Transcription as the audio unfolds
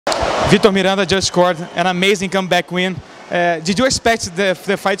Vitor Miranda just scored an amazing comeback win. Did you expect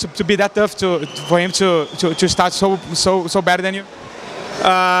the fight to be that tough for him to start so better than you?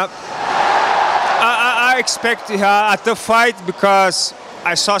 I expect a tough fight because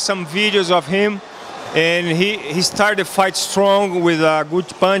I saw some videos of him, and he started the fight strong with good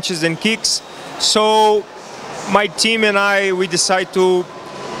punches and kicks. So my team and we decided to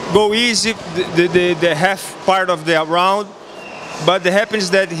go easy the half part of the round. But it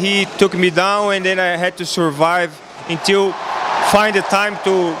happens that he took me down, and then I had to survive until find the time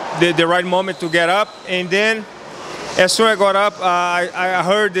the right moment to get up. And then as soon as I got up, I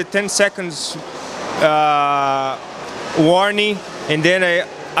heard the 10 seconds warning, and then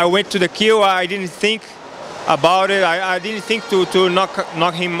I went to the kill. I didn't think about it. I didn't think to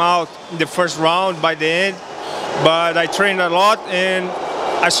knock him out in the first round by the end, but I trained a lot, and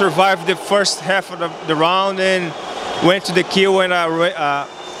I survived the first half of the round and went to the kill when I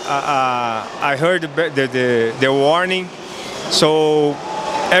heard the warning. So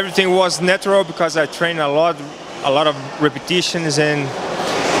everything was natural because I trained a lot of repetitions, and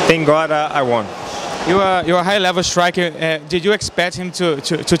thank God I won. You're a high-level striker. Did you expect him to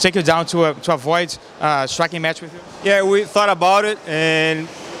take you down to avoid a striking match with you? Yeah, we thought about it,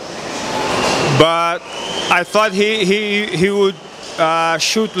 but I thought he would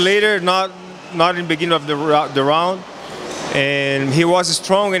shoot later, not in the beginning of the round. And he was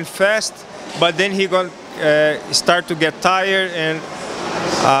strong and fast, but then he start to get tired, and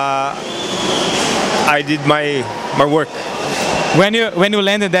I did my work. When you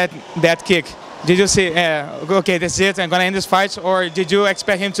landed that kick, did you say, okay, that's it, I'm gonna end this fight, or did you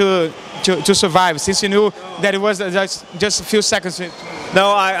expect him to survive, since you knew that it was just a few seconds?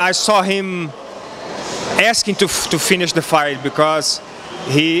 No, I saw him asking to finish the fight, because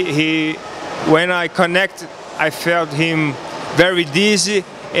when I connected, I felt him very dizzy,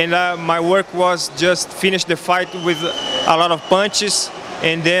 and my work was just finish the fight with a lot of punches,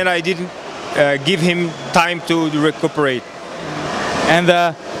 and then I didn't give him time to recuperate. And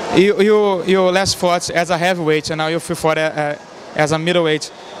you last fought as a heavyweight, and now you fought as a middleweight.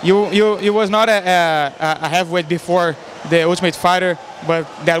 You was not a heavyweight before the Ultimate Fighter, but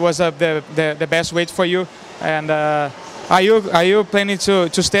that was the best weight for you. And are you planning to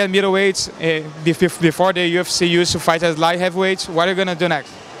stay at middleweight before the UFC used to fight as light heavyweight? What are you gonna do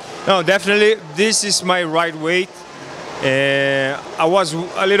next? No, definitely this is my right weight. I was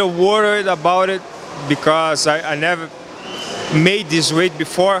a little worried about it because I never made this weight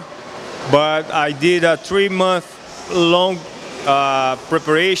before, but I did a 3-month-long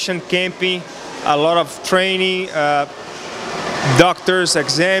preparation, camping, a lot of training, doctors,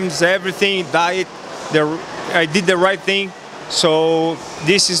 exams, everything, diet. I did the right thing, so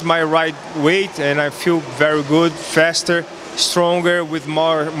this is my right weight, and I feel very good, faster, stronger, with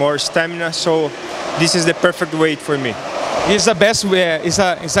more stamina. So this is the perfect weight for me. It's the best.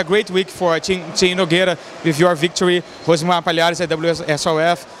 It's a great week for Team Nogueira with your victory, Rosimar Palhares at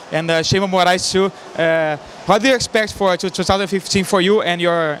WSOF, and Sheima Moraes too. What do you expect for 2015 for you and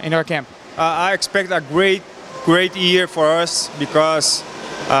your camp? I expect a great year for us, because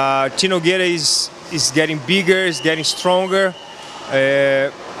Team Nogueira is getting bigger, is getting stronger.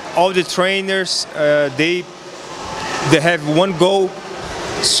 All the trainers, they have one goal.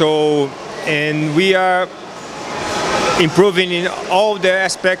 So, and we are improving in all the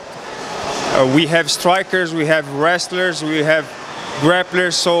aspects. We have strikers, we have wrestlers, we have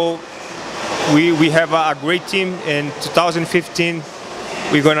grapplers. So we have a great team. In 2015,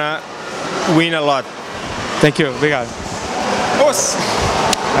 we're gonna win a lot. Thank you. Obrigado. Nossa!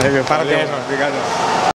 Parabéns, mano. Obrigado.